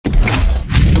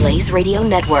Blaze Radio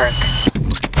Network.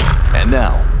 And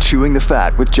now, Chewing the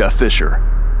Fat with Jeff Fisher.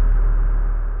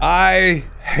 I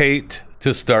hate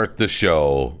to start the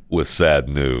show with sad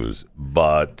news,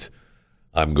 but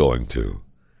I'm going to.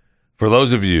 For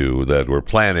those of you that were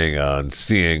planning on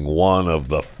seeing one of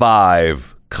the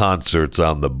 5 concerts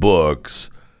on the books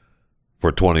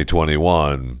for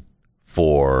 2021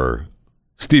 for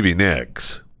Stevie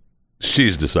Nicks,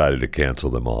 she's decided to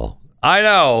cancel them all. I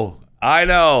know.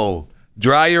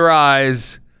 Dry your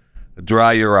eyes.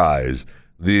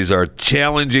 These are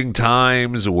challenging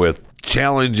times with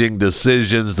challenging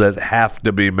decisions that have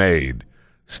to be made,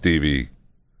 Stevie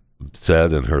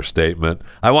said in her statement.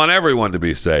 I want everyone to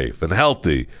be safe and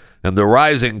healthy, and the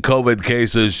rising COVID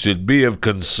cases should be of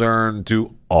concern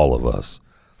to all of us.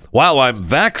 While I'm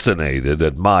vaccinated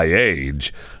at my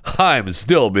age, I'm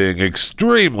still being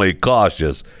extremely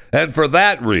cautious, and for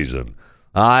that reason,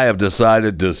 I have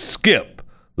decided to skip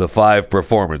the 5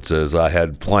 performances I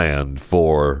had planned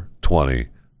for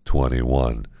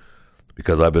 2021.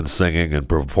 Because I've been singing and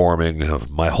performing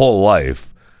my whole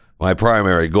life, my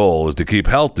primary goal is to keep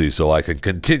healthy so I can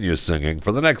continue singing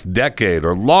for the next decade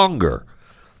or longer.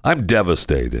 I'm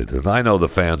devastated, and I know the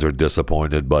fans are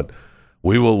disappointed, but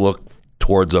we will look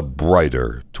towards a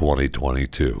brighter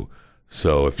 2022.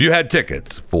 So if you had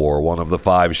tickets for one of the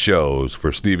 5 shows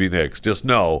for Stevie Nicks, just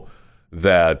know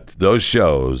that those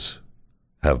shows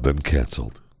have been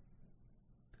canceled.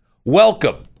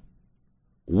 Welcome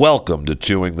to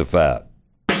Chewing the Fat.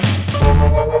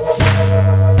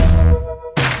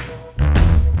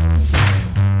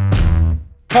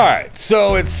 All right,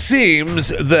 so it seems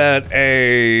that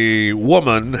a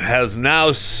woman has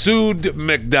now sued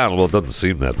McDonald's. Well, it doesn't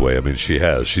seem that way. I mean, she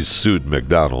has. She's sued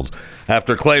McDonald's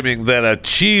after claiming that a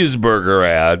cheeseburger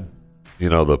ad,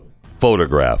 the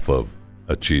photograph of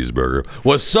a cheeseburger,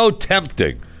 was so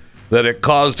tempting that it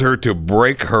caused her to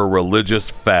break her religious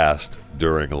fast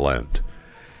during Lent.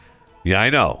 Yeah, I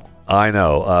know.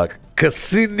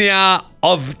 Ksenia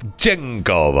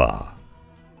Ovchenkova.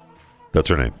 That's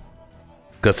her name.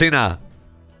 Ksenia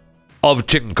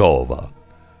Ovchenkova.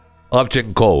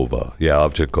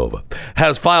 Ovchenkova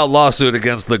has filed lawsuit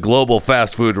against the global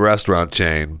fast food restaurant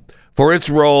chain for its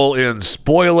role in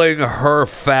spoiling her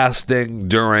fasting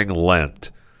during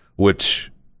Lent, which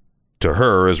to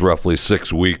her is roughly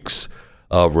 6 weeks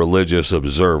of religious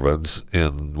observance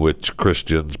in which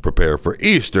Christians prepare for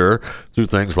Easter through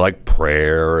things like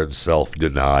prayer and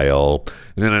self-denial.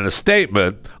 And in a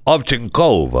statement,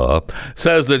 Ovchenkova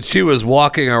says that she was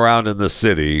walking around in the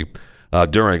city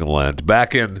during Lent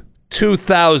back in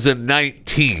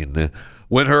 2019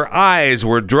 when her eyes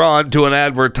were drawn to an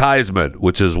advertisement,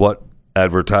 which is what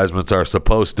advertisements are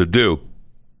supposed to do.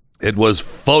 It was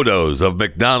photos of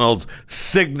McDonald's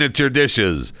signature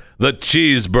dishes, the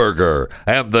cheeseburger,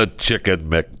 and the chicken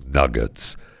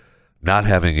McNuggets. Not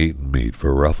having eaten meat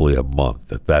for roughly a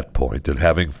month at that point and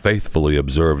having faithfully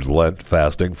observed Lent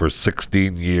fasting for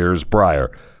 16 years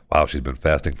prior. Wow, she's been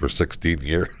fasting for 16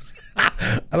 years.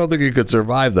 I don't think you could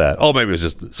survive that. Oh, maybe it's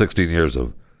just 16 years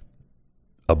of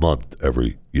a month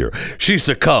every year. She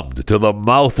succumbed to the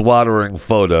mouth-watering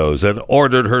photos and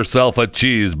ordered herself a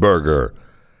cheeseburger.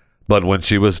 But when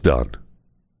she was done,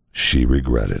 she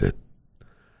regretted it.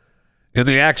 In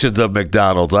the actions of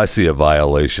McDonald's, I see a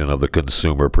violation of the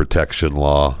consumer protection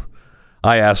law.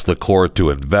 I asked the court to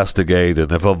investigate,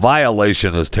 and if a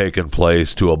violation has taken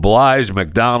place, to oblige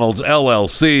McDonald's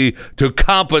LLC to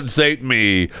compensate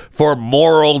me for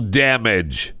moral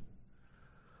damage.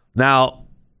 Now,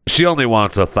 she only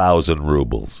wants 1,000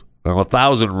 rubles. Now,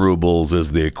 1,000 rubles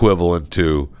is the equivalent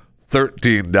to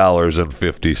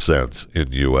 $13.50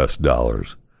 in U.S.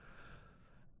 dollars.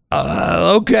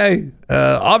 Okay.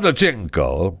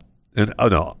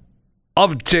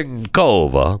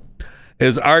 Ovchenkova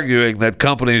is arguing that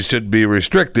companies should be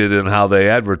restricted in how they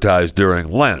advertise during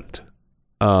Lent.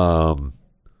 How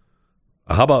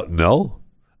about no?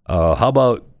 How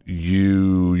about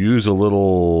you use a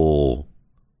little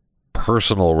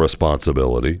personal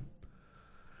responsibility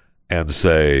and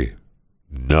say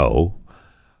no?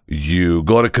 You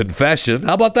go to confession.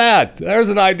 How about that? There's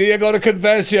an idea. Go to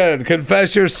confession.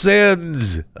 Confess your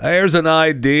sins. There's an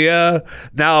idea.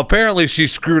 Now, apparently she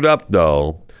screwed up,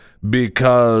 though,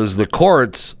 because the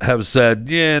courts have said,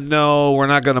 no, we're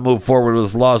not going to move forward with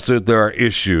this lawsuit. There are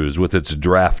issues with its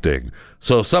drafting.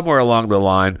 So somewhere along the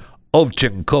line,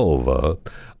 Ovchenkova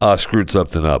screwed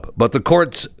something up. But the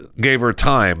courts gave her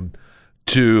time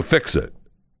to fix it.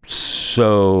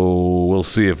 So we'll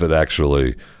see if it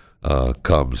actually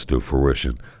comes to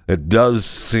fruition. It does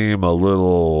seem a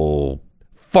little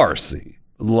farcy,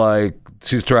 like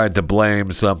she's trying to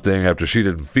blame something after she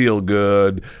didn't feel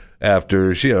good.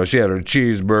 after she had her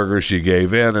cheeseburger, she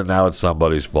gave in, and now it's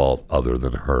somebody's fault other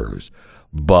than hers.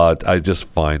 But I just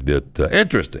find it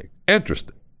interesting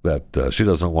that she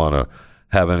doesn't want to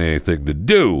have anything to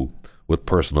do with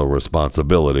personal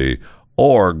responsibility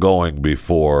or going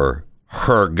before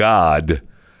her God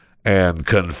and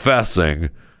confessing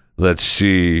that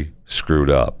she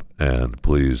screwed up and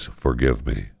please forgive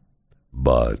me.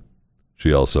 But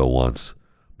she also wants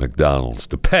McDonald's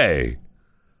to pay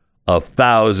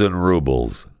 1,000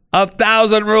 rubles.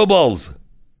 1,000 rubles!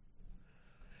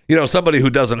 You know, somebody who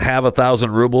doesn't have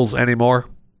 1,000 rubles anymore?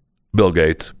 Bill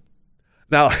Gates.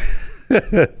 Now,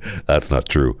 that's not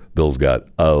true. Bill's got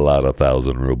a lot of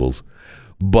 1,000 rubles.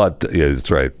 But, yeah, that's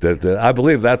right. I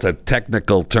believe that's a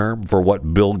technical term for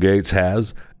what Bill Gates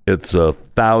has. It's a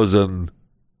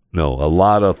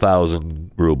lot of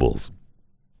 1,000 rubles.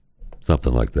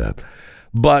 Something like that.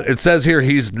 But it says here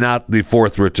he's not the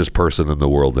fourth richest person in the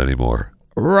world anymore.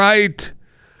 Right?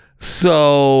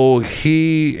 So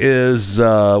he is,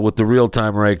 with the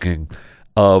real-time ranking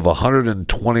of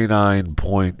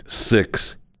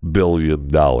 $129.6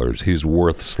 billion. He's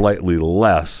worth slightly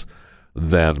less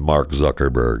than Mark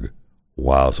Zuckerberg.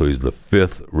 Wow, so he's the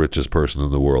fifth richest person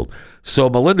in the world. So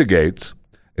Melinda Gates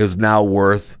is now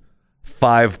worth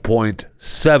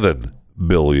 $5.7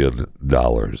 billion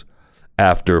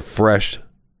after fresh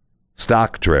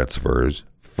stock transfers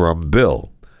from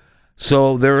Bill.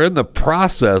 So they're in the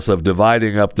process of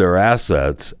dividing up their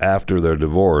assets after their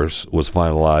divorce was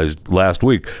finalized last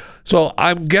week. So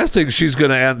I'm guessing she's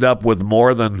going to end up with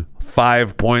more than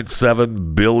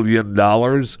 $5.7 billion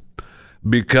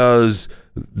because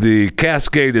the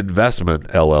Cascade Investment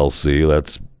LLC,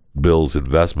 that's Bill's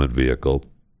investment vehicle,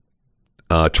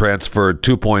 transferred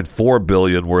 $2.4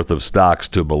 billion worth of stocks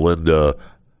to Melinda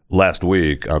last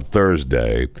week on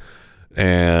Thursday.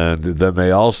 And then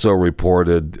they also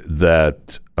reported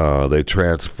that they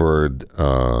transferred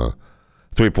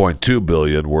 $3.2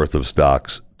 billion worth of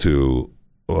stocks to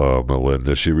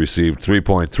Melinda. She received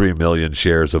 3.3 million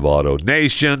shares of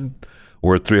AutoNation,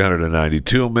 worth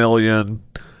 $392 million.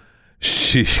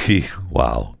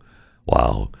 Wow.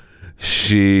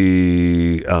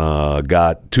 She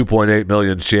got 2.8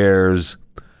 million shares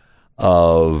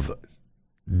of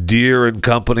Deere and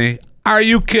Company. Are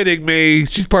you kidding me?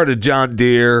 She's part of John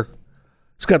Deere.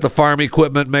 She's got the farm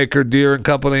equipment maker Deere and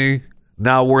Company,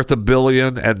 now worth $1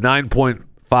 billion, and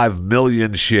 9.5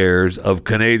 million shares of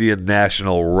Canadian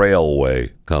National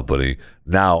Railway Company,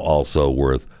 now also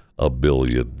worth $1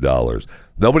 billion.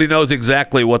 Nobody knows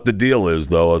exactly what the deal is,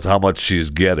 though, as how much she's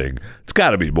getting. It's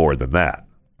got to be more than that.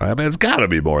 I mean, it's got to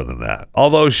be more than that.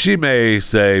 Although she may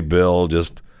say, Bill,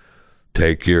 just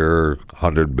take your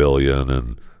 $100 billion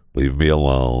and leave me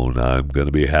alone. I'm going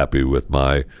to be happy with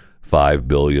my $5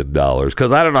 billion.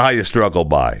 Because I don't know how you struggle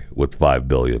by with $5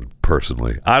 billion,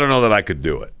 personally. I don't know that I could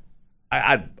do it.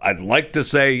 I'd like to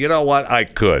say, you know what, I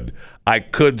could. I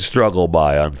could struggle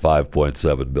by on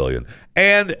 $5.7 billion.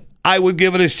 And I would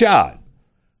give it a shot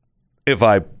if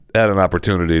I had an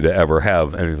opportunity to ever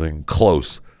have anything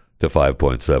close to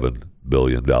 $5.7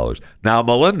 billion. Now,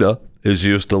 Melinda is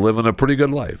used to living a pretty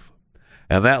good life.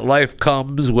 And that life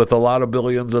comes with a lot of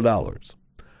billions of dollars,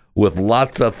 with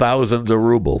lots of thousands of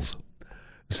rubles.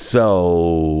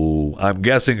 So I'm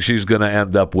guessing she's going to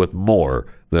end up with more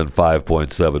than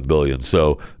 $5.7 billion.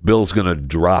 So Bill's going to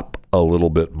drop a little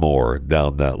bit more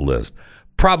down that list.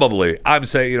 Probably, I'm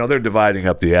saying, they're dividing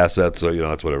up the assets. So,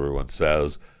 that's what everyone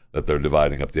says, that they're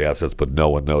dividing up the assets, but no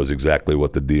one knows exactly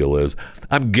what the deal is.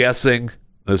 I'm guessing,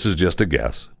 this is just a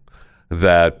guess,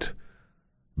 that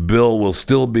Bill will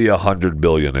still be a 100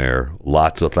 billionaire,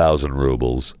 lots of 1,000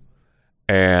 rubles,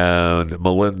 and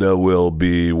Melinda will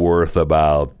be worth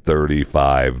about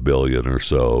 35 billion or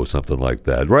so, something like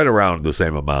that, right around the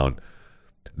same amount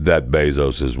that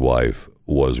Bezos' wife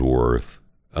was worth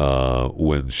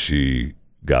when she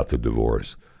got the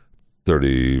divorce,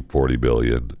 40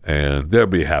 billion, and they'll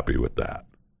be happy with that.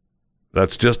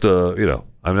 That's just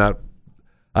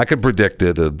I can predict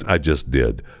it, and I just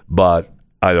did, but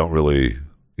I don't really,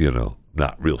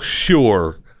 not real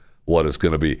sure what it's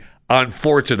going to be.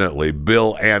 Unfortunately,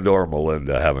 Bill and or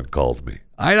Melinda haven't called me.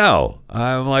 I know.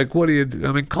 I'm like,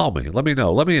 call me. Let me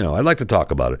know. I'd like to talk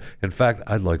about it. In fact,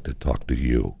 I'd like to talk to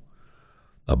you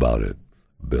about it,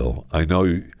 Bill. I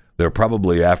know they're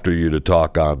probably after you to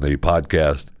talk on the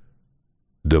podcast,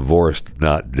 Divorced,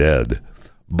 Not Dead.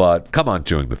 But come on,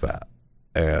 Chewing the Fat.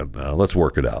 And let's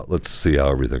work it out. Let's see how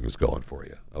everything is going for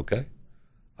you. Okay?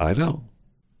 I know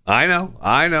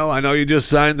you just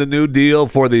signed the new deal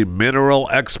for the mineral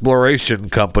exploration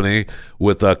company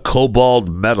with cobalt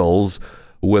metals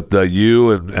with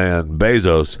you and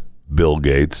Bezos, Bill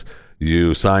Gates.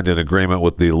 You signed an agreement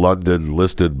with the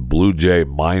London-listed Blue Jay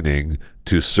Mining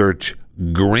to search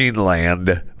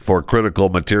Greenland for critical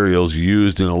materials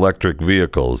used in electric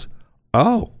vehicles.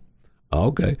 Oh,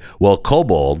 okay. Well,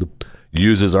 Kobold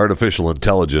uses artificial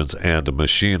intelligence and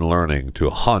machine learning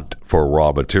to hunt for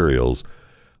raw materials.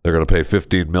 They're going to pay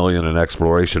 $15 million in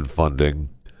exploration funding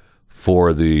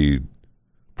for the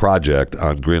project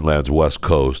on Greenland's west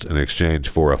coast in exchange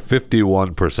for a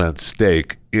 51%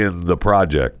 stake in the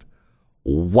project.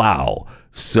 Wow.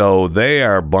 So they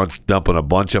are dumping a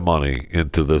bunch of money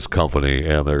into this company,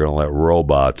 and they're going to let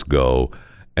robots go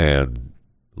and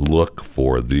look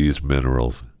for these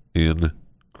minerals.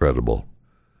 Incredible.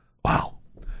 Wow.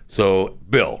 So,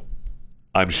 Bill,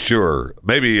 I'm sure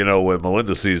maybe, when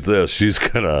Melinda sees this, she's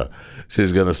gonna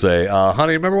say,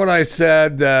 honey, remember when I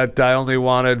said that I only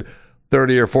wanted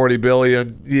 30 or 40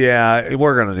 billion? Yeah,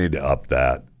 we're going to need to up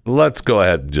that. Let's go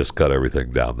ahead and just cut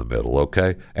everything down the middle,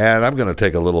 okay? And I'm going to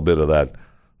take a little bit of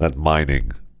that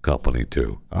mining company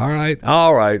too. All right.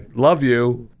 Love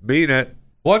you. Mean it.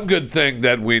 One good thing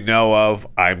that we know of,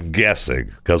 I'm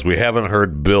guessing, because we haven't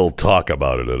heard Bill talk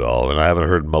about it at all, and I haven't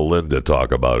heard Melinda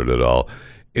talk about it at all,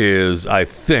 is I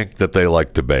think that they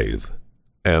like to bathe,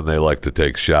 and they like to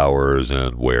take showers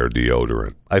and wear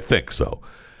deodorant. I think so.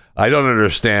 I don't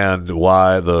understand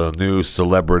why the new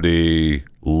celebrity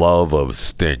love of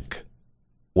stink.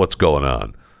 What's going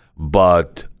on?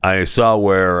 But I saw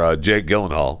where Jake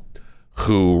Gyllenhaal,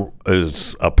 who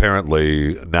is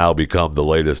apparently now become the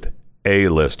latest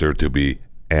A-lister to be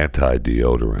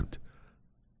anti-deodorant.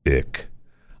 Ick.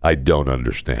 I don't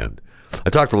understand. I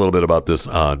talked a little bit about this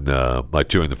on my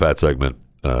Chewing the Fat segment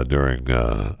on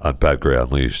Pat Gray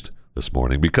Unleashed this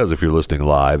morning, because if you're listening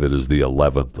live, it is the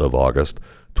 11th of August,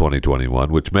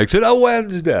 2021, which makes it a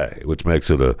Wednesday, which makes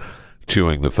it a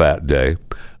Chewing the Fat day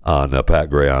on Pat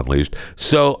Gray Unleashed.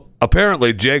 So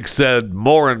apparently Jake said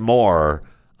more and more,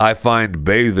 I find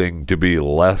bathing to be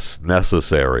less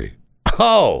necessary.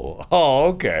 Oh,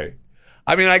 okay.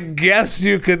 I mean, I guess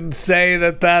you can say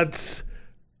that that's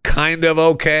kind of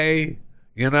okay.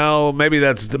 Maybe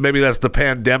that's the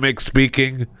pandemic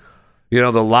speaking. The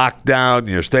lockdown,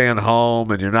 you're staying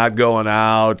home and you're not going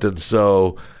out. And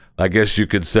so I guess you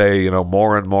could say,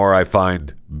 more and more I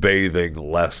find bathing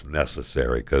less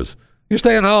necessary because you're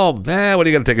staying home. What are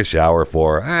you going to take a shower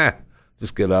for?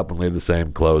 Just get up and leave the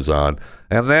same clothes on.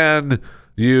 And then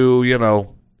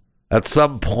you at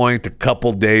some point, a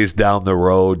couple days down the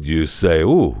road, you say,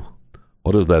 ooh,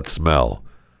 what is that smell?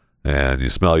 And you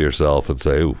smell yourself and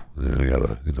say, ooh, I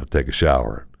got to take a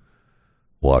shower,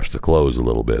 wash the clothes a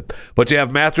little bit. But you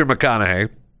have Matthew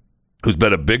McConaughey, who's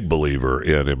been a big believer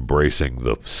in embracing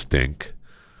the stink.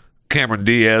 Cameron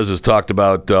Diaz has talked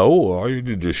about, you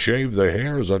need to shave the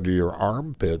hairs under your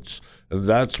armpits, and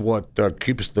that's what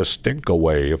keeps the stink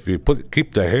away. If you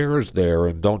keep the hairs there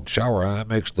and don't shower, that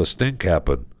makes the stink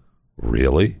happen.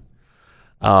 Really?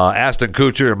 Ashton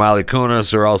Kutcher and Miley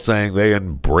Kunis are all saying they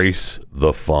embrace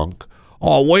the funk.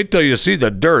 Oh, wait till you see the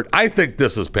dirt. I think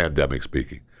this is pandemic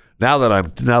speaking. Now that I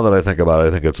think about it,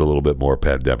 I think it's a little bit more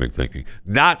pandemic thinking.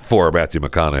 Not for Matthew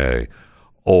McConaughey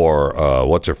or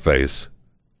what's her face,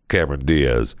 Cameron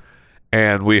Diaz.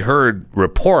 And we heard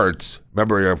reports,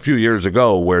 remember a few years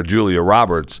ago, where Julia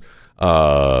Roberts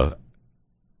kind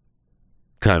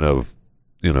of,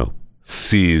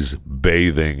 sees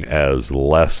bathing as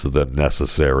less than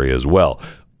necessary as well.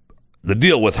 The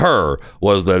deal with her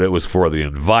was that it was for the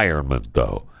environment,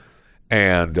 though.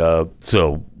 And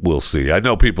so we'll see. I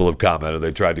know people have commented.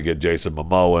 They tried to get Jason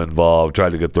Momoa involved,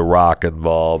 tried to get The Rock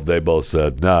involved. They both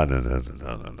said,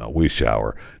 no, we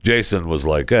shower. Jason was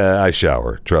like, I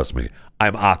shower. Trust me.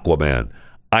 I'm Aquaman.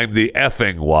 I'm the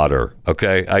effing water.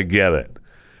 Okay? I get it.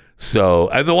 So,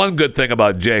 and the one good thing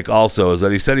about Jake also is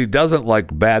that he said he doesn't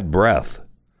like bad breath.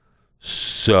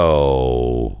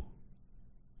 So,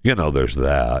 there's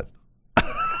that.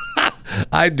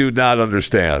 I do not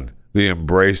understand the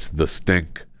embrace the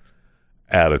stink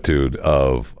attitude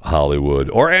of Hollywood,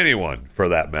 or anyone for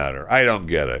that matter. I don't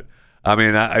get it. I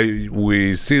mean,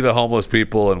 we see the homeless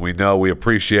people and we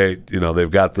appreciate,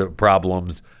 they've got the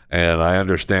problems, and I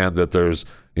understand that there's,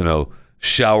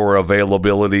 shower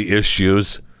availability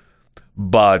issues.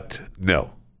 But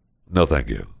no, thank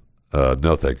you.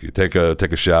 No, thank you. Take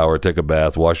a shower, take a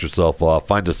bath, wash yourself off,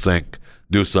 find a sink,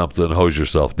 do something, hose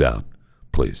yourself down,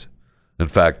 please. In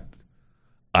fact,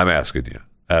 I'm asking you,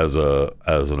 as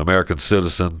an American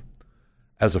citizen,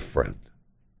 as a friend,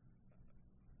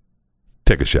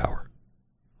 take a shower,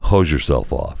 hose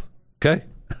yourself off. Okay?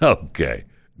 Okay,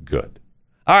 good.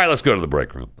 All right, let's go to the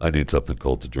break room. I need something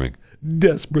cold to drink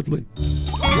desperately.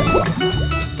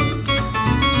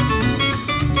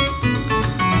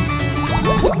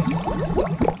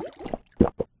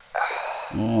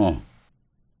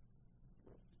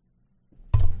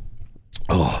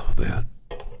 Oh, man.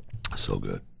 So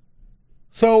good.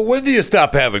 So when do you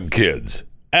stop having kids?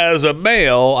 As a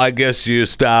male, I guess you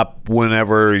stop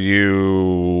whenever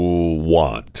you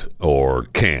want or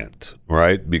can't,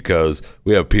 right? Because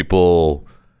we have people,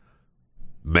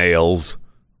 males,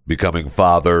 becoming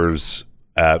fathers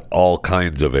at all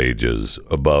kinds of ages,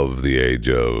 above the age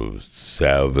of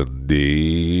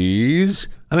 70s.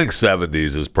 I think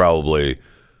 70s is probably,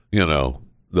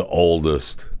 the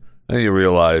oldest. And you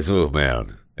realize, oh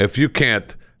man, if you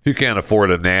can't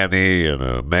afford a nanny and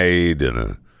a maid and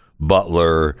a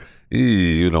butler,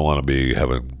 you don't want to be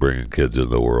bringing kids into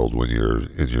the world when you're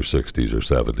in your 60s or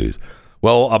 70s.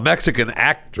 Well, a Mexican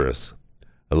actress,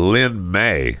 Lynn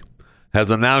May, has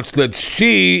announced that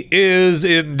she is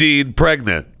indeed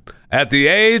pregnant at the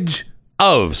age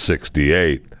of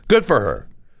 68. Good for her.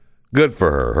 Good for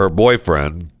her. Her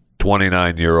boyfriend,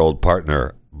 29-year-old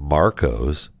partner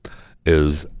Marcos,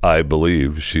 is, I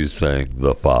believe she's saying,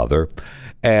 the father.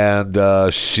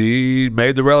 And she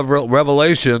made the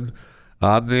revelation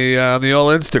on the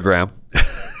old Instagram.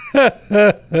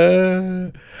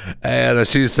 And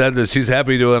she said that she's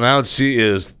happy to announce she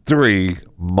is 3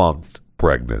 months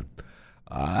pregnant.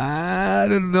 I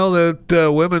didn't know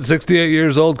that women 68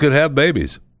 years old could have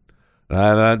babies.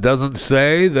 And it doesn't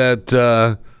say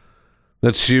that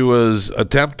she was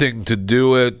attempting to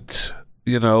do it,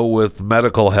 with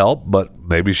medical help, but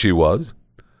maybe she was.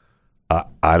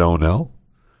 I don't know.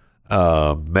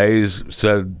 Mays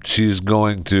said she's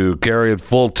going to carry it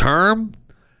full term,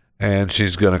 and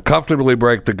she's going to comfortably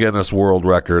break the Guinness World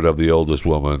Record of the oldest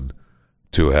woman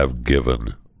to have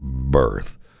given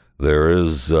birth. There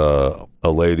is a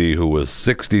lady who was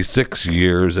 66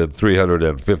 years and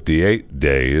 358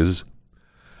 days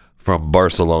from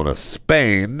Barcelona,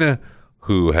 Spain,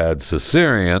 who had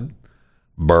cesarean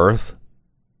birth,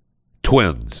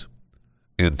 twins,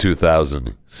 in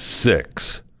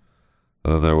 2006.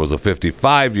 And there was a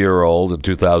 55-year-old in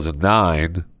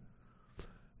 2009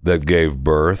 that gave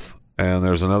birth. And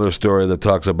there's another story that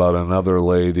talks about another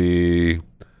lady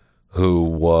who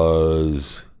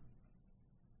was,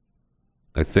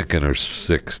 I think, in her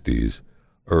 60s,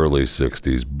 early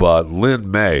 60s. But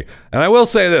Lynn May, and I will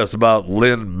say this about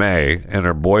Lynn May and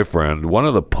her boyfriend, one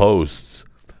of the posts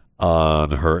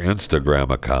on her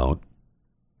Instagram account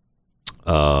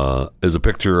is a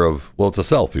picture of, well, it's a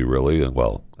selfie, really. And,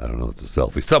 well, I don't know if it's a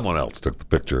selfie. Someone else took the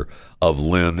picture of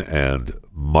Lynn and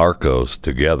Marcos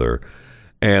together.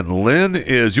 And Lynn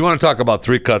is, you want to talk about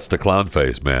 3 cuts to clown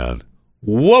face, man.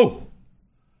 Whoa!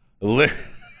 Lynn,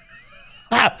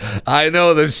 I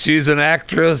know that she's an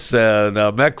actress and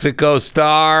a Mexico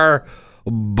star,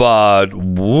 but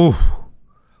woo,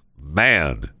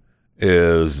 man,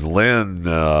 is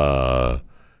Lynn,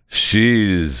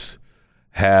 she's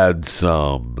had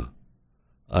some,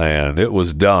 and it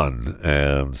was done,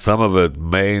 and some of it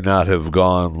may not have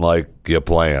gone like you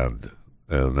planned,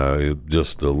 and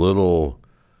just a little,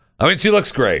 I mean, she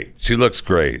looks great. She looks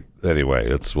great. Anyway,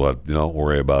 it's what, don't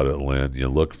worry about it, Lynn. You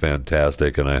look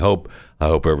fantastic, and I hope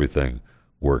everything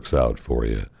works out for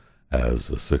you as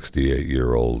a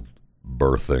 68-year-old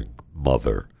birthing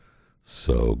mother.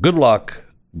 So good luck.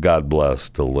 God bless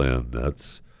to Lynn.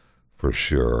 That's for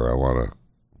sure. I want to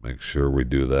make sure we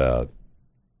do that.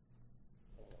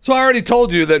 So I already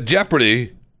told you that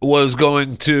Jeopardy was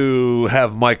going to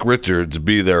have Mike Richards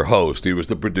be their host. He was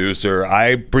the producer.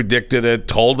 I predicted it,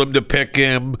 told him to pick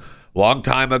him long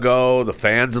time ago. The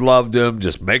fans loved him.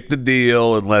 Just make the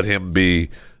deal and let him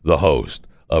be the host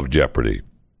of Jeopardy.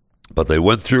 But they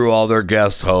went through all their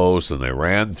guest hosts and they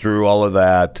ran through all of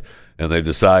that, and they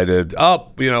decided,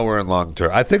 we're in long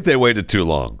term. I think they waited too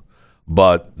long,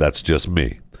 but that's just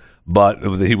me. But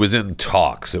he was in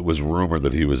talks. It was rumored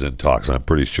that he was in talks. I'm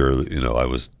pretty sure that, I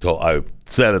was told, I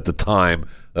said at the time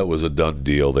that was a done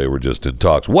deal. They were just in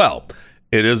talks. Well,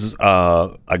 it is,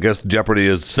 I guess Jeopardy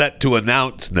is set to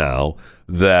announce now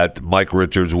that Mike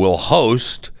Richards will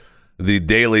host the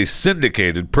daily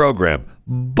syndicated program.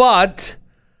 But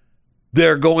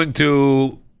they're going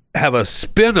to have a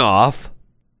spin-off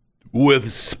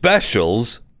with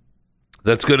specials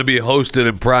that's going to be hosted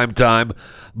in prime time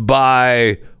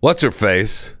by,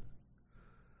 what's-her-face?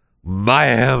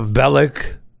 Mayim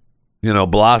Bialik,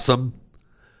 Blossom.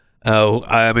 Oh,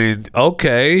 I mean,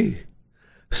 okay.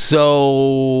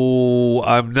 So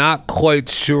I'm not quite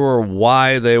sure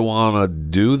why they want to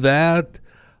do that,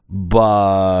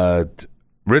 but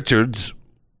Richards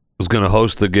was going to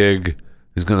host the gig.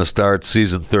 He's going to start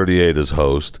season 38 as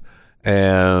host.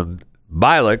 And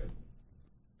Bialik,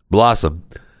 Blossom,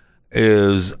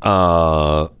 is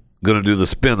going to do the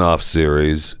spin-off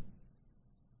series,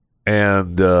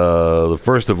 and the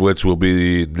first of which will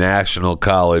be the National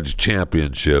College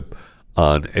Championship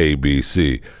on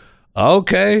ABC.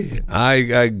 Okay,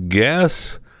 I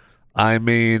guess. I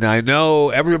mean, I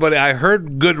know everybody. I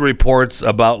heard good reports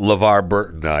about LeVar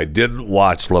Burton. I didn't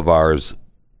watch LeVar's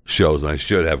shows, and I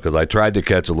should have, because I tried to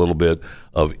catch a little bit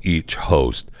of each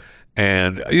host.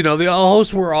 And, you know, the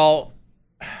hosts were all...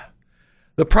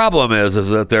 The problem is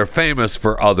that they're famous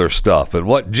for other stuff. And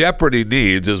what Jeopardy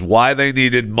needs is why they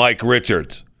needed Mike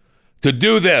Richards to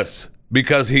do this,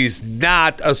 because he's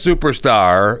not a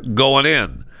superstar going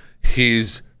in.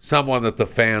 He's someone that the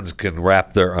fans can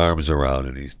wrap their arms around,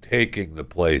 and he's taking the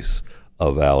place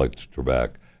of Alex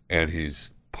Trebek, and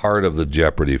he's part of the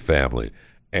Jeopardy family,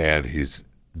 and he's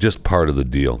just part of the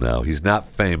deal now. He's not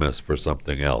famous for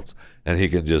something else, and he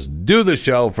can just do the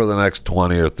show for the next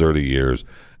 20 or 30 years,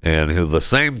 and the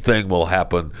same thing will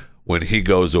happen when he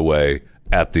goes away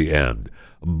at the end.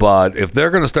 But if they're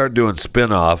going to start doing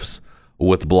spin-offs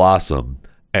with Blossom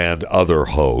and other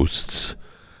hosts,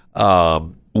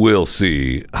 we'll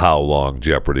see how long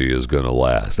Jeopardy is going to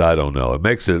last. I don't know. It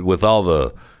makes it, with all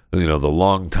the, you know, the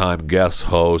long-time guest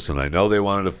hosts, and I know they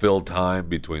wanted to fill time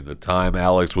between the time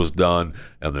Alex was done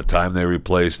and the time they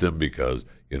replaced him, because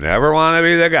you never want to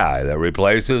be the guy that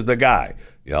replaces the guy.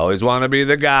 You always want to be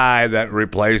the guy that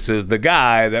replaces the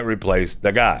guy that replaced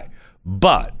the guy.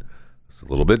 But it's a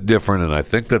little bit different, and I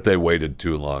think that they waited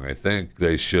too long. I think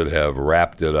they should have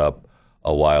wrapped it up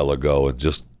a while ago and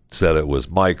just said it was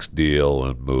Mike's deal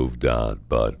and moved on.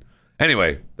 But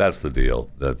anyway, that's the deal.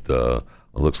 That it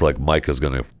looks like Mike is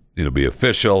going to be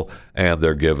official, and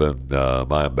they're giving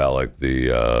Mayim Bialik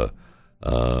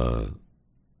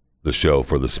the show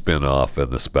for the spin-off and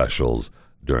the specials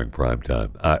during prime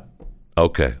time.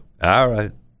 Okay, all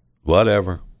right,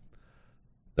 whatever.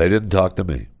 They didn't talk to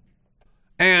me.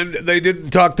 And they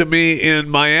didn't talk to me in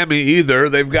Miami either.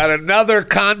 They've got another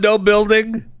condo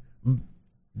building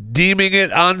deeming it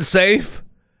unsafe,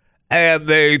 and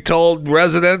they told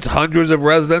residents, hundreds of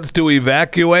residents, to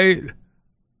evacuate.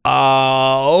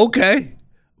 Okay.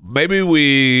 Maybe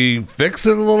we fix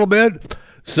it a little bit.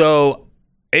 So,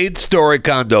 8-story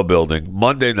condo building.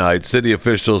 Monday night, city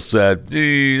officials said,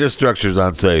 this structure's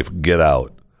unsafe. Get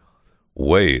out.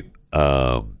 Wait.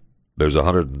 There's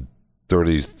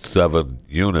 137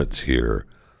 units here,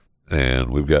 and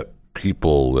we've got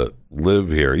people that live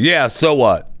here. Yeah, so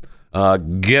what?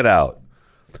 Get out.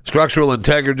 Structural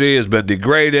integrity has been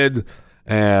degraded,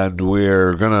 and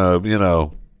we're going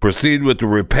to, proceed with the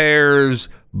repairs,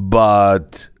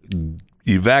 but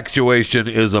evacuation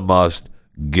is a must.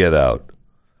 Get out.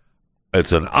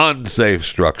 It's an unsafe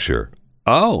structure.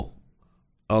 Oh,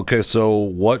 okay, so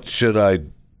what should I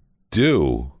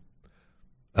do?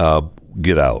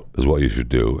 Get out is what you should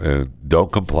do, and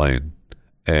don't complain,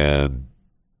 and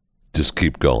just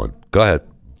keep going. Go ahead.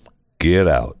 Get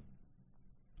out.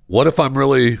 What if I'm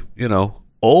really,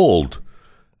 old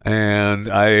and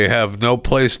I have no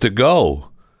place to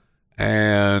go,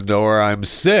 or I'm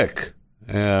sick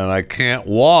and I can't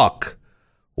walk?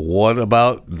 What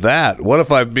about that? What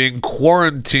if I'm being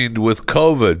quarantined with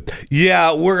COVID?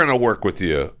 Yeah, we're going to work with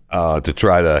you to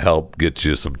try to help get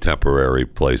you some temporary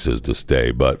places to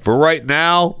stay. But for right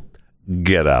now,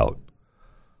 get out.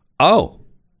 Oh,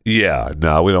 yeah.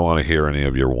 No, we don't want to hear any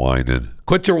of your whining.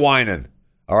 Quit your whining.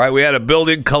 All right, we had a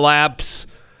building collapse.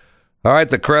 All right,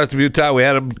 the Crest of Utah, we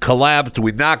had them collapse.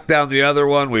 We knocked down the other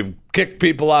one. We've kicked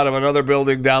people out of another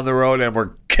building down the road, and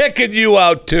we're kicking you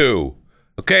out too.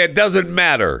 Okay, it doesn't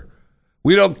matter.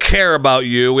 We don't care about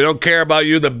you. We don't care about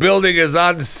you. The building is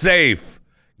unsafe.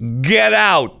 Get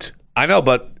out. I know,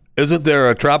 but isn't there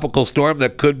a tropical storm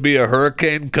that could be a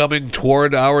hurricane coming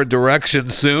toward our direction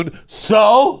soon?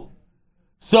 So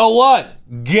what?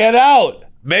 Get out.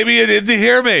 Maybe you didn't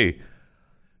hear me.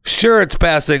 Sure, it's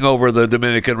passing over the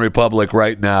Dominican Republic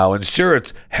right now, and sure,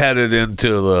 it's headed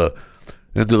into the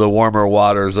warmer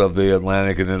waters of the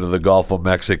Atlantic and into the Gulf of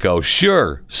Mexico.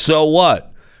 Sure. So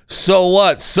what? So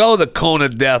what? So the cone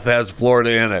of death has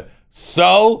Florida in it.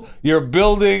 So your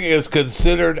building is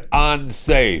considered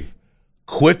unsafe.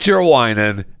 Quit your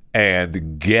whining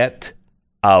and get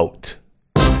out.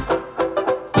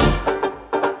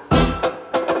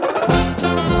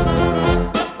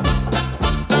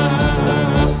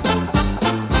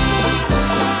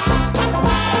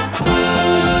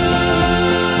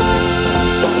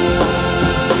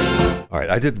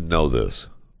 I didn't know this,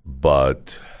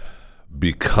 but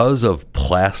because of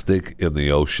plastic in the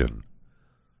ocean,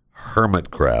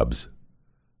 hermit crabs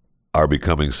are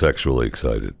becoming sexually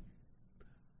excited.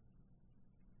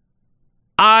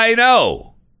 I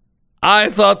know. I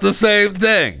thought the same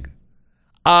thing.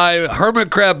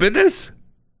 Hermit crab business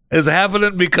is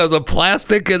happening because of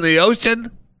plastic in the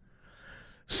ocean.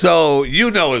 So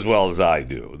you know as well as I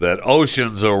do that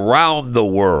oceans around the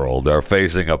world are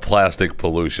facing a plastic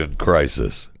pollution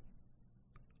crisis.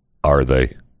 Are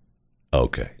they?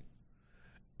 Okay.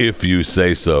 If you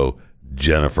say so,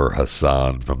 Jennifer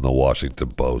Hassan from the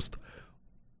Washington Post,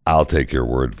 I'll take your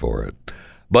word for it.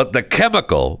 But the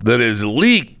chemical that is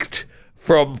leaked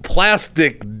from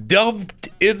plastic dumped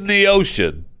in the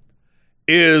ocean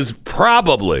is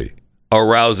probably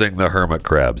arousing the hermit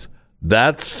crabs.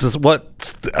 That's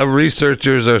what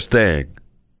researchers are saying.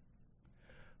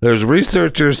 There's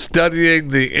researchers studying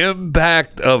the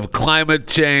impact of climate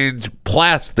change,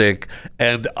 plastic,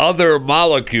 and other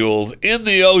molecules in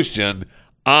the ocean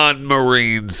on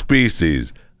marine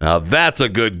species. Now that's a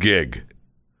good gig.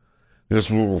 Just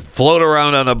float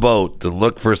around on a boat and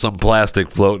look for some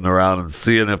plastic floating around and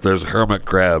seeing if there's hermit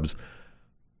crabs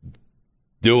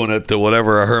doing it to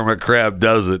whatever a hermit crab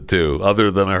does it to, other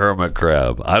than a hermit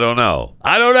crab. I don't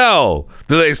know.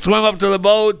 Do they swim up to the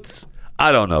boats?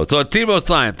 I don't know. So a team of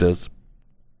scientists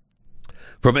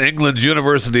from England's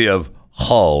University of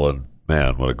Hull, and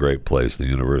man, what a great place the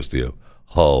University of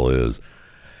Hull is.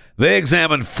 They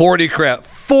examined 40 crabs.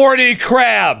 40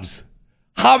 crabs!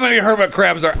 How many hermit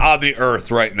crabs are on the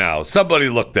earth right now? Somebody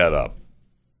look that up.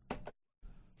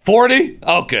 40?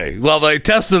 Okay. Well, they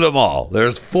tested them all.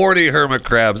 There's 40 hermit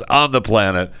crabs on the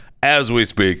planet as we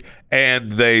speak,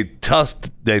 and they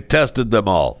tested them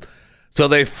all. So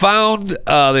they found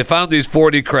these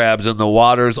 40 crabs in the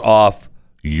waters off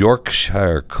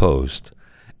Yorkshire coast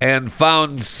and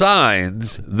found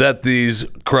signs that these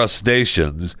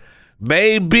crustaceans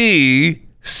may be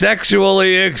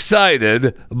sexually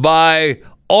excited by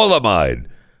olamide,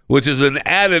 which is an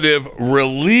additive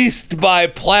released by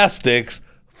plastics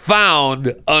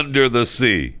found under the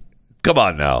sea. Come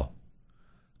on now.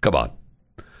 Come on.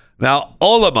 Now,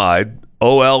 olamide,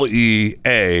 OLEAMIDE,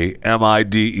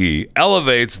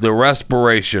 elevates the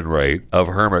respiration rate of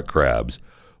hermit crabs,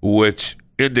 which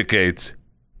indicates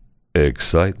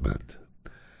excitement.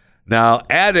 Now,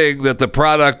 adding that the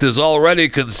product is already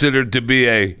considered to be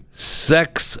a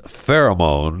sex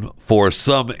pheromone for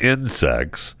some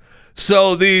insects.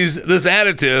 So this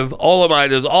additive,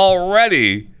 olamide, is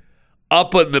already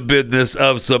up in the business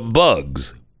of some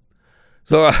bugs.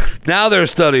 So now their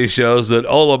study shows that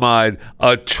olamide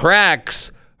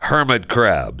attracts hermit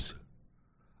crabs.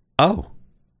 Oh,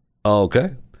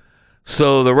 okay.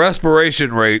 So the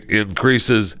respiration rate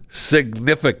increases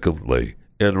significantly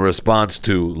in response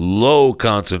to low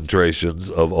concentrations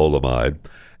of olamide,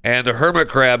 and hermit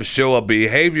crabs show a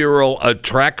behavioral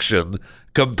attraction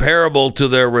comparable to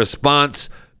their response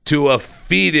to a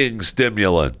feeding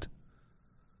stimulant.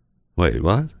 Wait,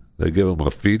 what? They give them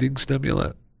a feeding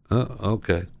stimulant? Oh,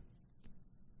 okay.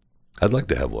 I'd like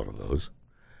to have one of those.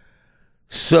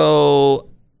 So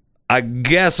I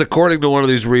guess according to one of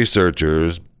these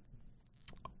researchers,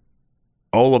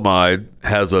 olamide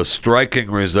has a striking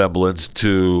resemblance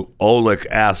to oleic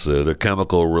acid, a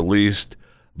chemical released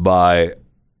by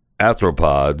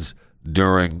arthropods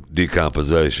during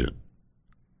decomposition,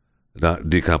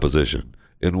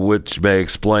 in which may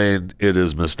explain it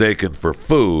is mistaken for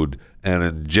food and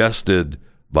ingested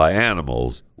by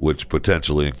animals, which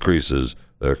potentially increases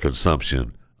their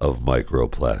consumption of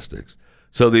microplastics.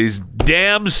 So these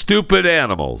damn stupid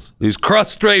animals, these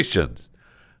crustaceans,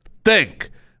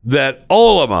 think that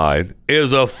olamide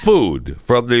is a food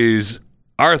from these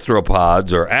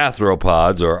arthropods or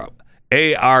arthropods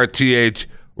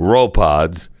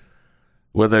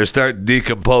when they start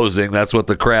decomposing. That's what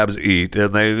the crabs eat,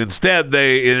 and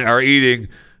they are eating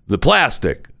the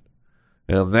plastic,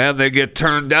 and then they get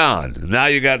turned on. Now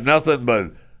you got nothing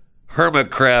but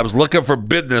hermit crabs looking for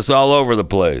business all over the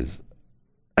place.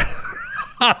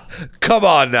 Come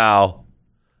on now.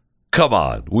 Come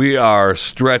on. We are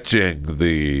stretching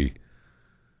the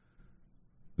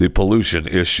pollution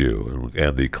issue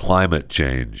and the climate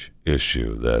change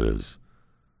issue that is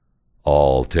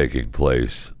all taking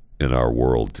place in our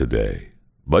world today.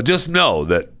 But just know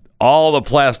that all the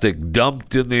plastic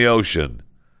dumped in the ocean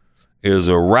is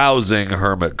arousing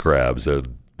hermit crabs,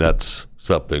 and that's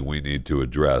something we need to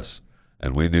address,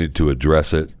 and we need to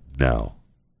address it now.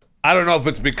 I don't know if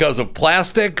it's because of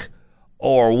plastic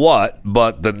or what,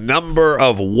 but the number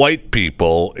of white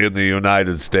people in the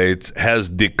United States has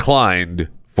declined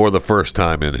for the first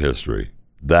time in history.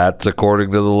 That's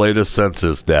according to the latest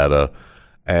census data.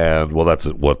 And, well, that's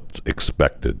what's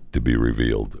expected to be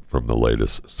revealed from the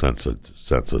latest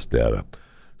census data.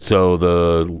 So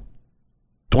the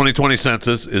 2020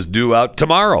 census is due out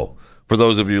tomorrow. For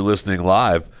those of you listening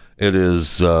live, it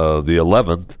is the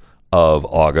 11th of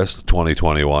August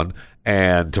 2021,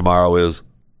 and tomorrow is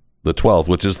the 12th,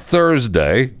 which is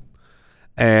Thursday.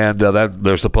 And that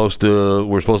we're supposed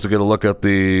to get a look at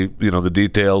the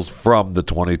details from the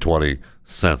 2020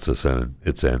 census, and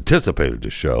it's anticipated to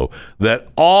show that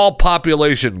all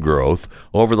population growth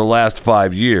over the last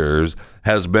 5 years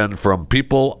has been from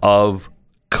people of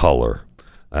color.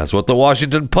 That's what the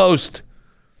Washington Post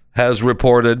has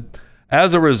reported.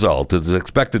 As a result, it's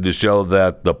expected to show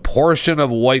that the portion of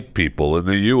white people in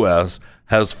the U.S.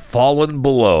 has fallen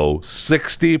below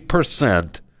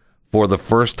 60% for the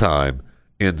first time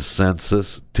in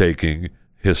census-taking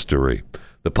history.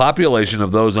 The population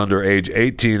of those under age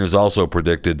 18 is also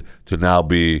predicted to now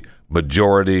be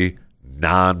majority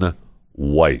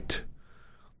non-white.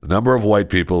 The number of white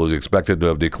people is expected to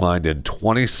have declined in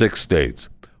 26 states.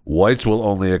 Whites will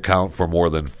only account for more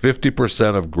than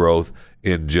 50% of growth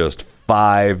in just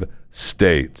 5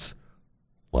 states.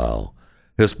 Wow.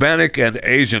 Hispanic and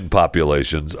Asian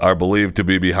populations are believed to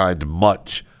be behind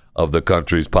much of the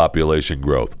country's population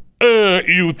growth.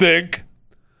 You think?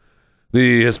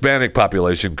 The Hispanic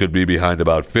population could be behind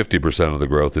about 50% of the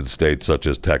growth in states such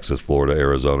as Texas, Florida,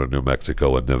 Arizona, New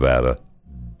Mexico, and Nevada.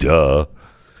 Duh.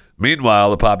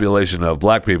 Meanwhile, the population of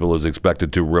black people is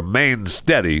expected to remain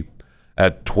steady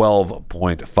at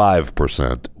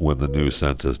 12.5% when the new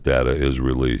census data is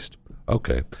released.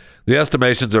 Okay. The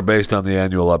estimations are based on the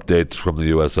annual updates from the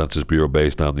U.S. Census Bureau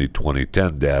based on the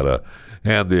 2010 data,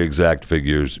 and the exact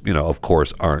figures, of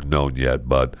course, aren't known yet,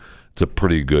 but it's a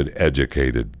pretty good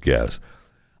educated guess.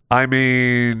 I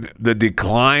mean, the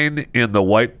decline in the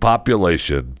white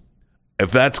population,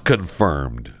 if that's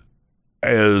confirmed,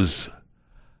 that's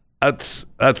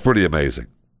pretty amazing.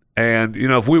 And,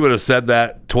 if we would have said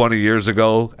that 20 years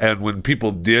ago, and when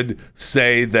people did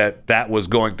say that was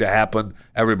going to happen,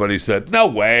 everybody said, no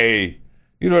way.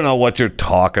 You don't know what you're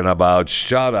talking about.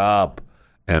 Shut up.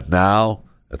 And now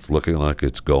it's looking like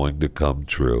it's going to come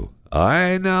true.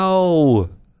 I know.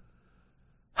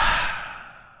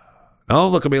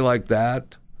 Don't look at me like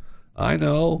that. I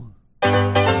know.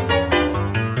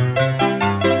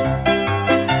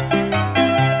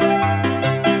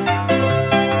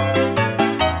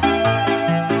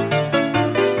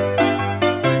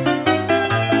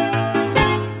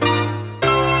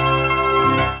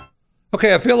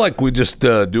 Okay, I feel like we just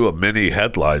do a mini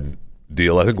headline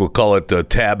deal. I think we'll call it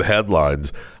tab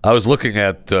headlines. I was looking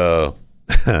at the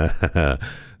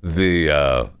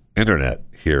internet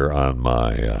here on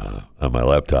my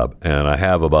laptop, and I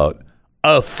have about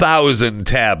 1,000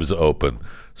 tabs open.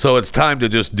 So it's time to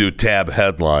just do tab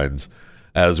headlines.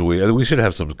 As we should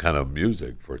have some kind of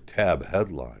music for tab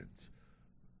headlines.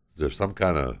 Is there some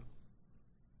kind of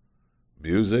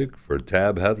music for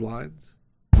tab headlines?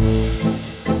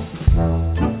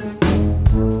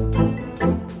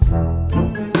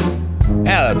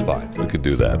 Yeah, that's fine. We can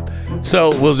do that.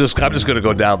 So I'm just going to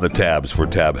go down the tabs for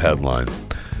tab headlines.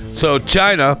 So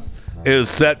China is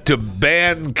set to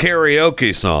ban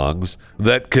karaoke songs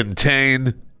that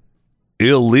contain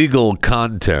illegal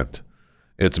content.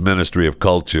 Its Ministry of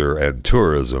Culture and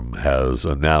Tourism has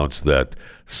announced that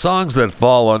songs that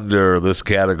fall under this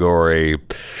category,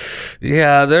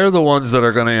 they're the ones that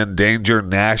are going to endanger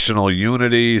national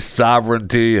unity,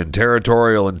 sovereignty, and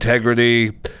territorial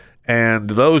integrity. And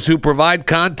those who provide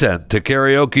content to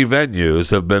karaoke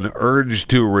venues have been urged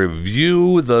to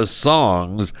review the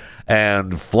songs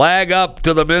and flag up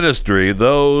to the ministry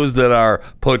those that are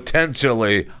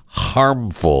potentially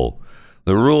harmful.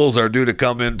 The rules are due to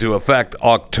come into effect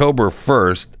October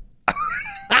 1st.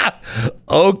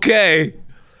 Okay.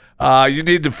 You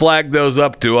need to flag those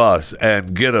up to us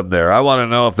and get them there. I want to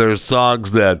know if there's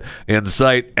songs that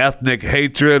incite ethnic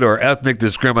hatred or ethnic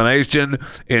discrimination,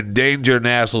 endanger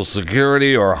national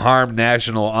security, or harm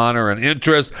national honor and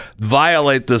interest,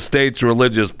 violate the state's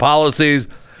religious policies,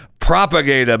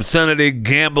 propagate obscenity,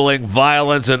 gambling,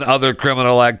 violence, and other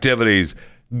criminal activities.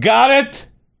 Got it?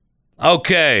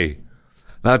 Okay.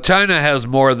 Now, China has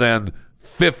more than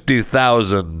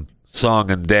 50,000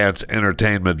 song and dance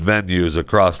entertainment venues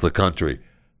across the country.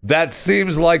 That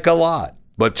seems like a lot,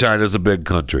 but China's a big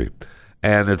country,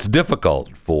 and it's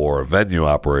difficult for venue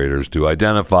operators to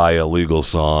identify illegal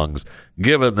songs,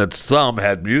 given that some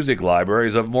had music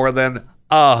libraries of more than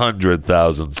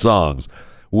 100,000 songs,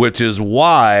 which is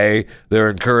why they're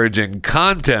encouraging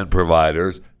content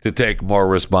providers to take more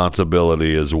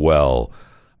responsibility as well.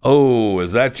 Oh,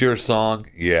 is that your song?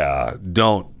 Yeah,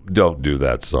 don't do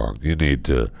that song. You need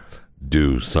to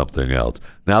do something else.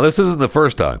 Now, this isn't the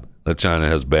first time that China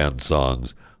has banned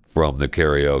songs from the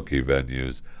karaoke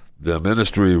venues. The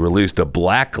ministry released a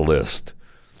blacklist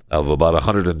of about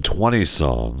 120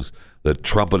 songs that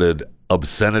trumpeted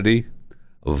obscenity,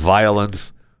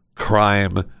 violence,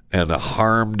 crime, and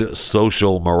harmed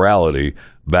social morality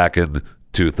back in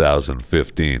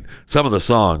 2015. Some of the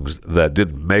songs that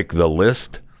didn't make the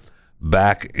list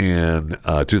back in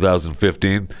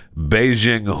 2015,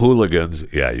 Beijing Hooligans,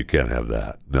 yeah, you can't have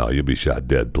that. No, you'll be shot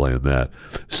dead playing that.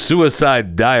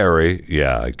 Suicide Diary,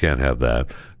 yeah, I can't have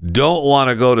that. Don't Want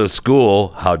to Go to School,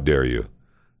 how dare you?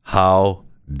 How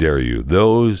dare you?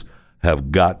 Those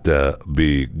have got to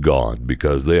be gone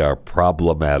because they are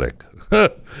problematic.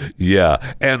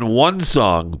 Yeah, and one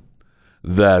song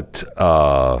that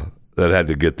had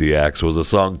to get the axe was a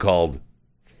song called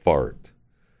Fart.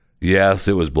 Yes,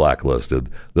 it was blacklisted.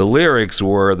 The lyrics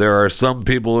were, there are some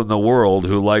people in the world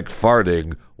who like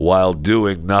farting while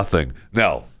doing nothing.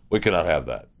 No, we cannot have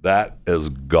that. That is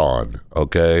gone,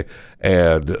 okay?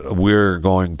 And we're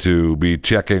going to be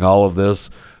checking all of this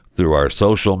through our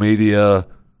social media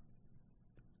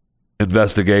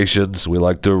investigations. We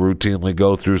like to routinely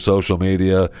go through social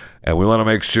media, and we want to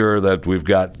make sure that we've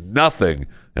got nothing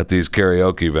at these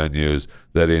karaoke venues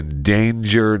that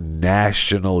endanger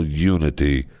national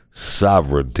unity,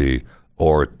 sovereignty,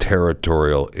 or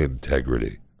territorial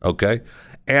integrity. Okay?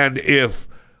 And if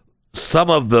some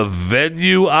of the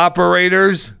venue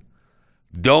operators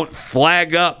don't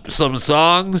flag up some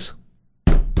songs,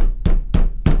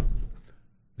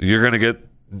 you're going to get,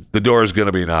 the door is going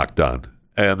to be knocked on.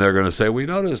 And they're going to say, we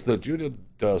noticed that you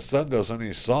didn't send us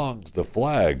any songs to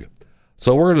flag.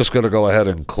 So we're just going to go ahead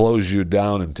and close you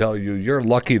down and tell you you're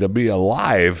lucky to be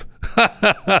alive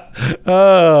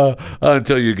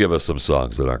until you give us some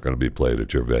songs that aren't going to be played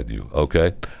at your venue.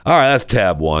 Okay? All right, that's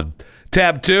tab 1.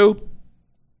 Tab 2,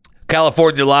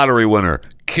 California lottery winner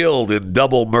killed in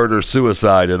double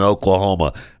murder-suicide in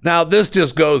Oklahoma. Now, this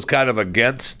just goes kind of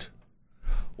against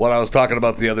what I was talking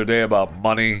about the other day about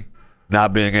money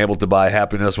not being able to buy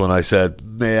happiness when I said,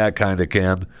 yeah, I kind of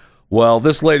can. Well,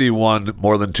 this lady won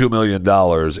more than $2 million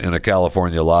in a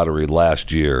California lottery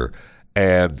last year,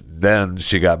 and then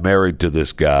she got married to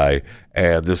this guy,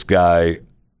 and this guy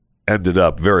ended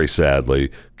up, very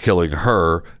sadly, killing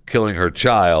her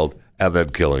child, and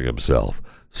then killing himself.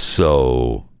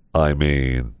 So, I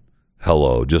mean,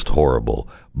 hello, just horrible.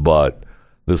 But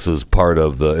this is part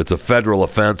of it's a federal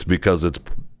offense because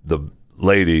the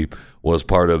lady was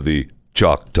part of the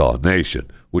Choctaw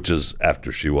Nation, which is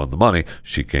after she won the money,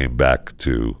 she came back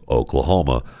to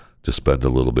Oklahoma to spend a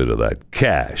little bit of that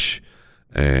cash.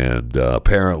 And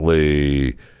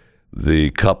apparently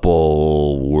the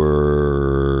couple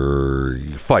were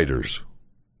fighters.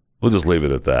 We'll just leave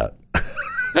it at that.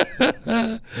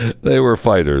 They were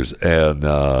fighters,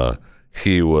 and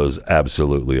he was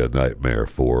absolutely a nightmare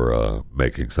for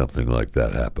making something like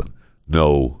that happen.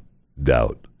 No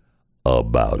doubt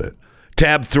about it.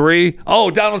 Tab 3,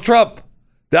 Donald Trump.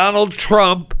 Donald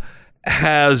Trump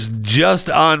has just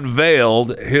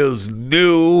unveiled his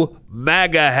new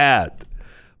MAGA hat.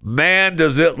 Man,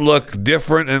 does it look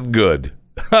different and good.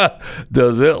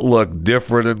 Does it look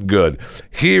different and good.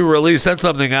 He sent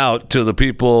something out to the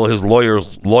people, his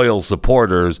loyal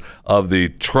supporters of the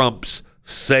Trump's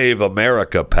Save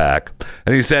America PAC.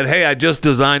 And he said, hey, I just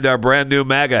designed our brand new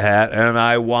MAGA hat, and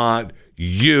I want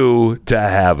you to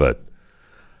have it.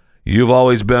 You've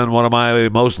always been one of my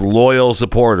most loyal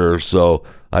supporters, so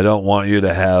I don't want you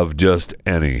to have just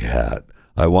any hat.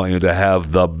 I want you to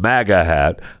have the MAGA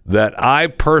hat that I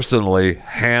personally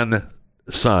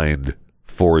hand-signed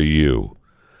for you.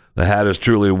 The hat is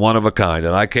truly one of a kind,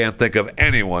 and I can't think of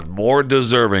anyone more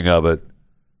deserving of it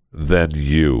than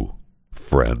you,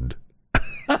 friend.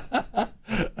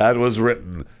 That was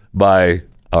written by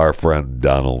our friend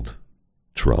Donald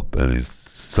Trump, and he's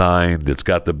signed. It's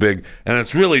got the big, and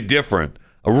it's really different.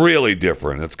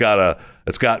 It's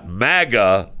got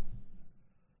MAGA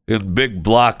in big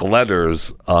block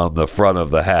letters on the front of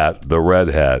the hat, the red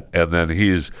hat, and then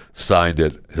he's signed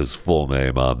it, his full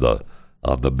name on the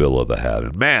bill of the hat.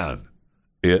 And man,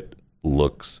 it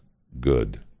looks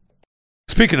good.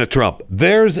 Speaking of Trump,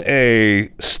 there's a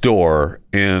store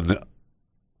in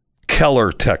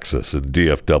Keller, Texas, in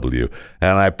DFW,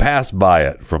 and I pass by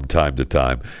it from time to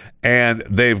time. And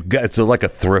it's like a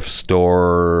thrift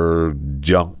store,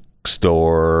 junk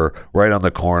store right on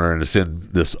the corner, and it's in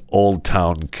this Old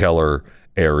Town Keller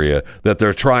area that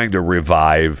they're trying to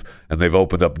revive, and they've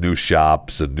opened up new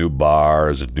shops and new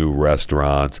bars and new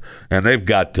restaurants, and they've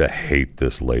got to hate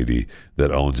this lady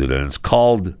that owns it, and it's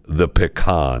called The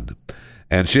Pecan.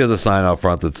 And she has a sign out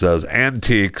front that says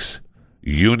Antiques,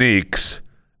 Uniques,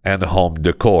 and Home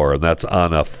Decor, and that's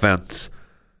on a fence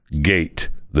gate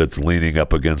that's leaning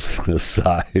up against the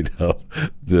side of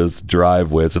this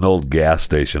driveway. It's an old gas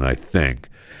station, I think.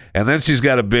 And then she's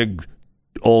got a big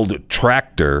old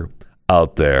tractor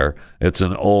out there. It's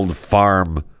an old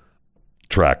farm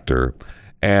tractor,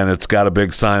 and it's got a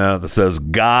big sign on it that says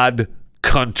God,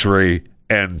 Country,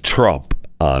 and Trump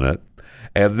on it.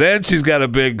 And then she's got a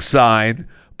big sign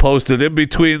posted in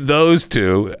between those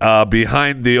two,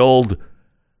 behind the old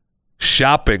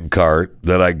shopping cart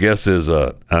that I guess is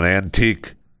an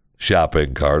antique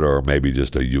shopping cart, or maybe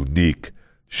just a unique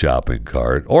shopping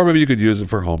cart, or maybe you could use it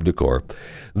for home decor.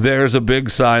 There's a big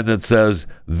sign that says,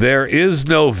 "There is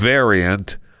no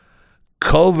variant.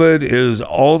 COVID is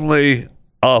only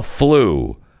a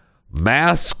flu.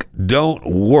 Masks don't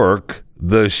work.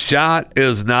 The shot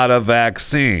is not a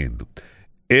vaccine.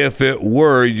 If it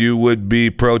were, you would be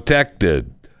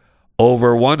protected.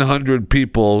 Over 100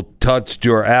 people touched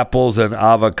your apples and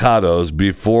avocados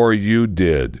before you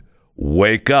did.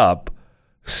 Wake up.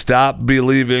 Stop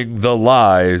believing the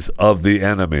lies of the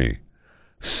enemy."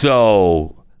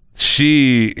 So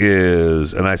she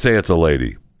is, and I say it's a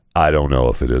lady. I don't know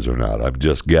if it is or not. I'm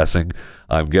just guessing.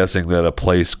 I'm guessing that a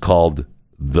place called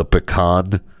The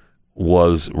Pecan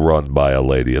was run by a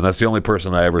lady. And that's the only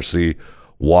person I ever see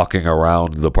walking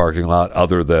around the parking lot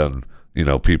other than,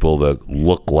 people that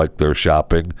look like they're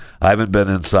shopping. I haven't been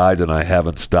inside, and I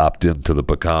haven't stopped into the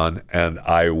Pecan, and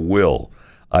I will.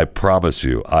 I promise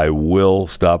you, I will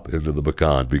stop into the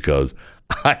Pecan because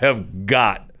I have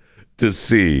got to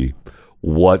see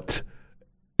what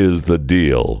is the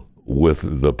deal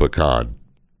with the Pecan.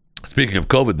 Speaking of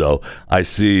COVID, though, I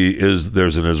see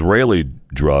there's an Israeli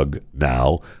drug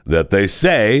now that they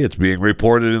say, it's being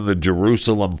reported in the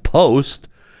Jerusalem Post,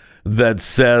 that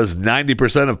says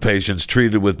 90% of patients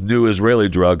treated with new Israeli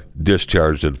drug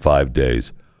discharged in 5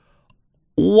 days.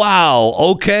 Wow,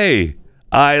 okay.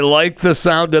 I like the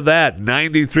sound of that.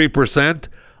 93%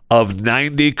 of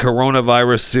 90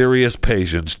 coronavirus serious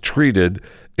patients treated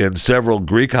in several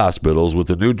Greek hospitals with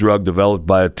the new drug developed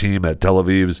by a team at Tel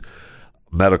Aviv's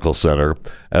Medical Center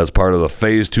as part of the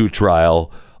phase 2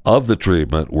 trial of the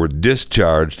treatment were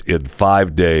discharged in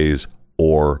 5 days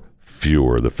or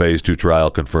fewer. The phase 2 trial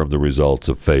confirmed the results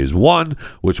of phase 1,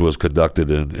 which was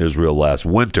conducted in Israel last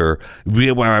winter.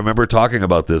 When I remember talking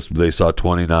about this, they saw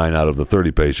 29 out of the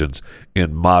 30 patients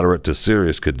in moderate to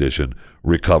serious condition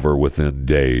recover within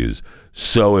days.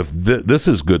 So if this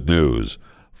is good news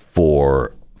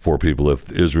for people,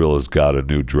 if Israel has got a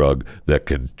new drug that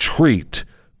can treat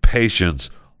patients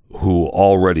who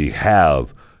already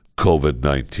have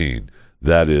COVID-19,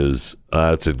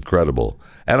 that's incredible.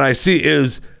 And I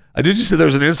did you see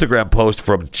there's an Instagram post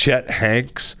from Chet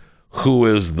Hanks, who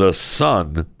is the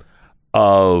son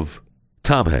of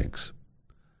Tom Hanks.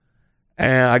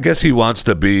 And I guess he wants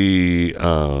to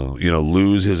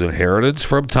lose his inheritance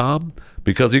from Tom,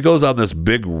 because he goes on this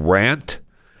big rant,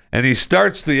 and he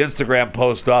starts the Instagram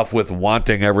post off with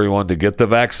wanting everyone to get the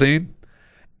vaccine.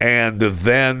 And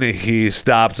then he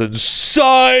stops and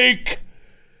psych,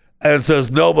 and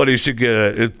says nobody should get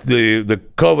it. The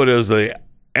COVID is the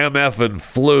MF and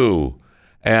flu,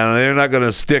 and they're not going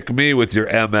to stick me with your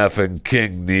MF and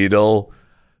King needle.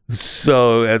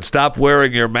 And stop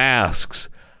wearing your masks.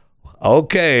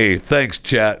 Okay, thanks,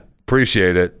 Chet.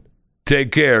 Appreciate it.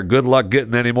 Take care. Good luck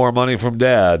getting any more money from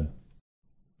Dad.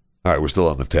 All right, we're still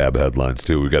on the tab headlines,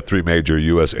 too. We've got 3 major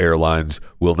U.S. airlines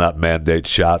will not mandate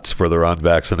shots for their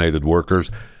unvaccinated workers.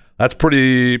 That's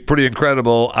pretty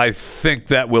incredible. I think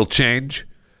that will change.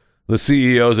 The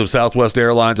CEOs of Southwest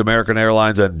Airlines, American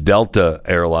Airlines, and Delta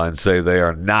Airlines say they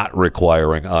are not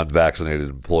requiring unvaccinated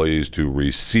employees to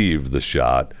receive the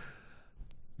shot.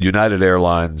 United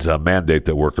Airlines mandate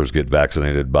that workers get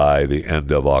vaccinated by the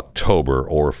end of October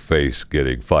or face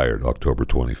getting fired. October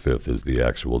 25th is the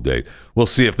actual date. We'll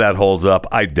see if that holds up.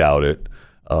 I doubt it.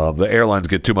 The airlines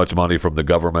get too much money from the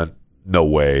government. No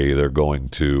way they're going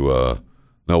to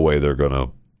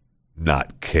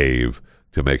not cave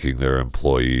to making their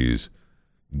employees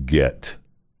get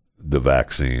the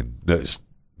vaccine. There's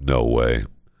no way.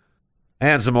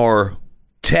 And some more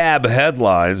tab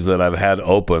headlines that I've had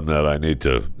open that I need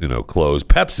to, close.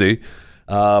 Pepsi.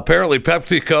 Apparently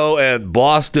PepsiCo and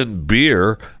Boston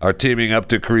Beer are teaming up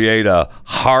to create a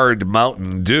hard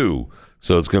Mountain Dew.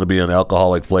 So it's going to be an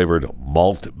alcoholic flavored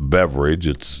malt beverage.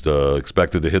 It's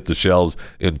expected to hit the shelves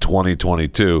in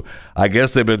 2022. I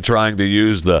guess they've been trying to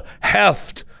use the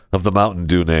heft of the Mountain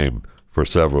Dew name for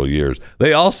several years.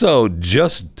 They also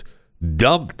just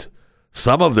dumped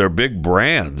some of their big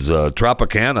brands.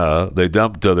 Tropicana, they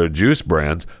dumped their juice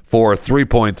brands for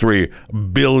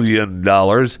 $3.3 billion.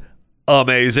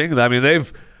 Amazing. I mean,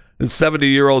 they've a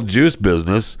 70-year-old juice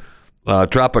business,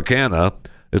 Tropicana.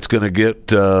 It's going to get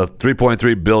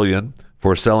 $3.3 billion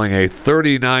for selling a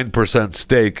 39%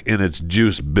 stake in its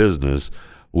juice business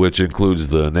which includes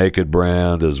the Naked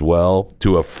brand as well,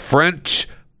 to a French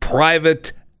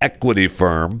private equity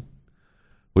firm,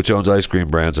 which owns ice cream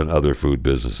brands and other food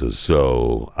businesses.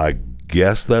 So I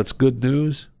guess that's good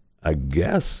news.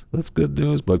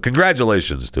 But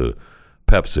congratulations to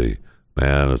Pepsi.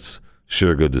 Man, it's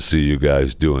sure good to see you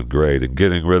guys doing great and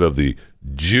getting rid of the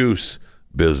juice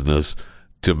business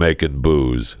to making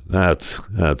booze.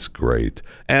 That's great.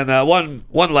 And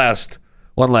one last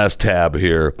tab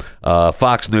here.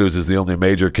 Fox News is the only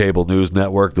major cable news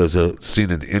network that's seen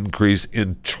an increase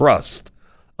in trust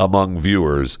among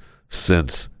viewers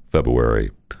since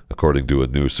February, according to a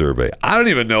new survey. I don't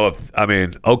even know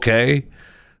okay.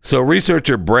 So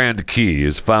researcher Brand Key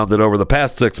has found that over the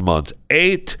past 6 months,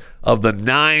 8 of the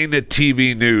 9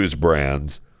 TV news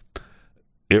brands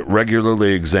it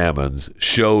regularly examines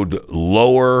showed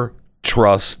lower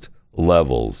trust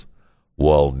levels.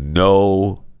 Well,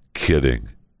 no kidding.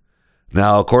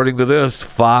 Now, according to this,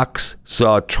 Fox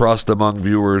saw trust among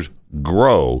viewers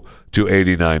grow to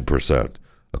 89%,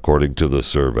 according to the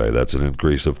survey. That's an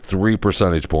increase of 3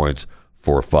 percentage points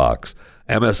for Fox.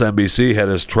 MSNBC had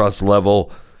its trust level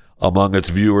among its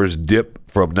viewers dip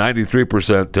from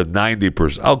 93% to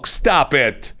 90%. Oh, stop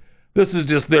it. This is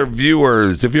just their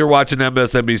viewers. If you're watching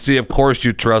MSNBC, of course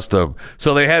you trust them.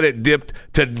 So they had it dipped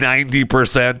to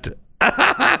 90%.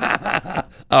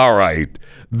 All right.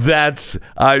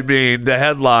 The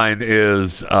headline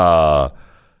is a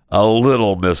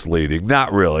little misleading.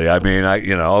 Not really. I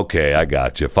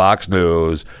got you. Fox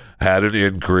News had an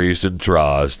increase in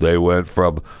trust. They went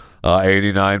from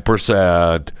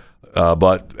 89%,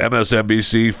 but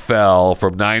MSNBC fell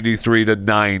from 93 to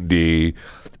 90.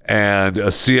 And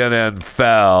CNN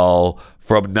fell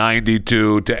from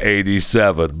 92 to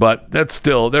 87. But that's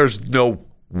still, there's no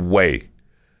way.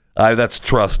 That's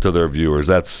trust to their viewers.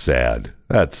 That's sad.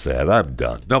 I'm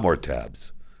done. No more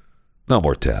tabs.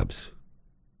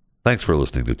 Thanks for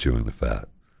listening to Chewing the Fat.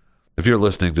 If you're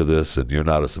listening to this and you're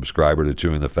not a subscriber to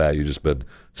Chewing the Fat, you've just been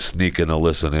sneaking a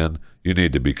listen in, you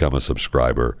need to become a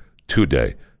subscriber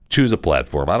today. Choose a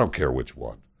platform. I don't care which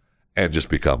one. And just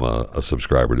become a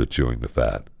subscriber to Chewing the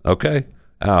Fat. Okay?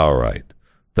 All right.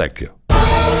 Thank you.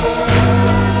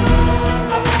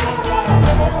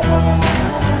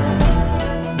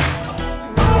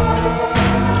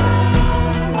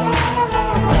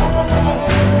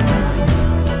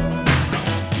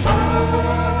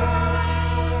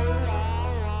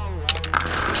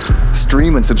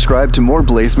 Stream and subscribe to more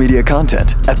Blaze Media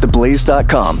content at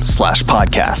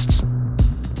theblaze.com/podcasts.